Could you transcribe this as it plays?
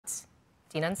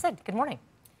Dina and Sid, good morning.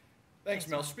 Thanks,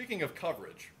 Mel. Speaking of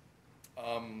coverage,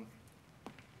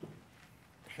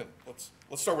 let's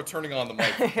start with turning on the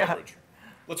mic for coverage.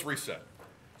 Let's reset.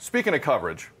 Speaking of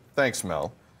coverage, thanks,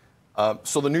 Mel.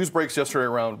 So the news breaks yesterday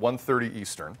around 1:30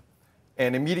 Eastern,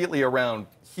 and immediately around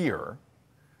here,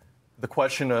 the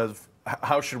question of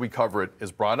how should we cover it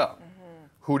is brought up.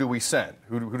 Who do we send?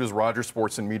 Who does Rogers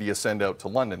Sports and Media send out to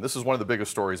London? This is one of the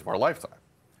biggest stories of our lifetime.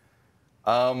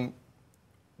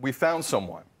 We found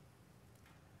someone.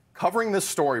 Covering this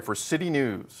story for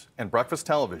CityNews and Breakfast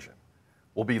Television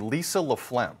will be Lisa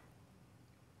LaFlamme.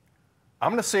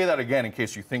 I'm going to say that again in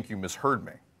case you think you misheard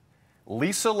me.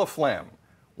 Lisa LaFlamme,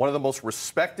 one of the most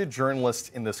respected journalists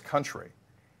in this country,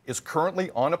 is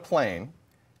currently on a plane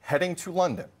heading to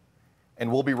London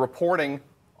and will be reporting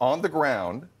on the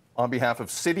ground on behalf of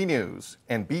CityNews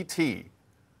and BT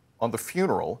on the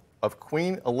funeral of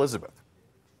Queen Elizabeth.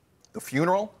 The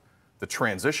funeral, the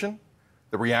transition,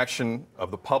 the reaction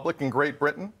of the public in Great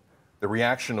Britain, the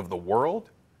reaction of the world.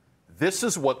 This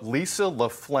is what Lisa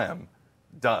LaFlamme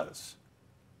does.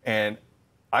 And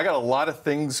I got a lot of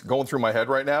things going through my head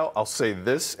right now. I'll say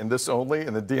this and this only,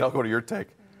 and then Dean, I'll go to your take.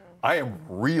 I am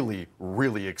really,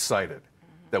 really excited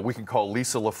that we can call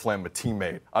Lisa LaFlamme a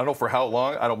teammate. I don't know for how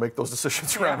long. I don't make those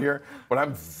decisions around here, but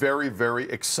I'm very, very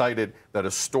excited that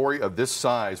a story of this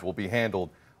size will be handled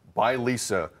by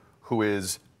Lisa, who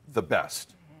is the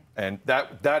best. And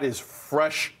that is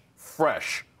fresh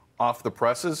off the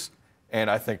presses, and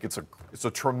I think it's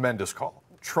a tremendous call.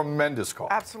 Tremendous call.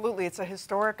 Absolutely. It's a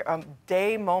historic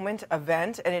day, moment,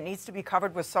 event, and it needs to be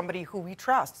covered with somebody who we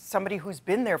trust, somebody who's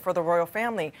been there for the royal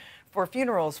family, for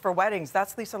funerals, for weddings.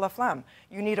 That's Lisa LaFlamme.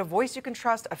 You need a voice you can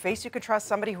trust, a face you can trust,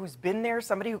 somebody who's been there,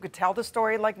 somebody who could tell the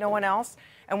story like no one else,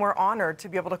 and we're honored to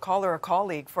be able to call her a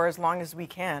colleague for as long as we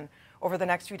can over the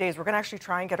next few days. We're going to actually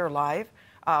try and get her live.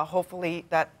 Hopefully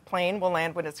that plane will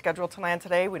land when it's scheduled to land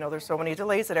today. We know there's so many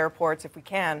delays at airports. If we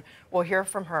can, we'll hear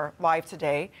from her live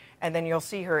today, and then you'll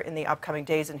see her in the upcoming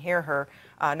days and hear her,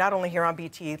 not only here on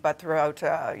BT, but throughout,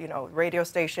 radio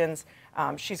stations.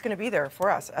 She's going to be there for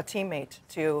us, a teammate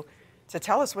to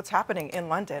tell us what's happening in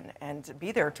London and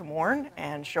be there to mourn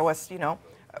and show us,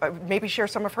 maybe share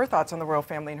some of her thoughts on the royal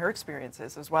family and her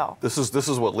experiences as well. This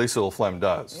is what Lisa LaFlamme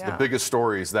does. Yeah. The biggest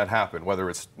stories that happen, whether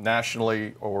it's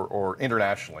nationally or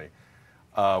internationally.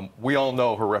 We all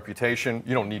know her reputation.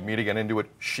 You don't need me to get into it.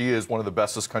 She is one of the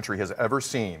best this country has ever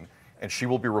seen, and she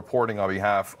will be reporting on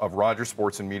behalf of Rogers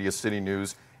Sports and Media,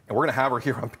 CityNews, and we're going to have her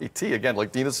here on BT again.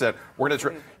 Like Dina said, we're going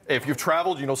to. If you've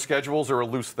traveled, schedules are a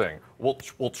loose thing. We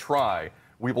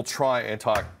will try and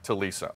talk to Lisa.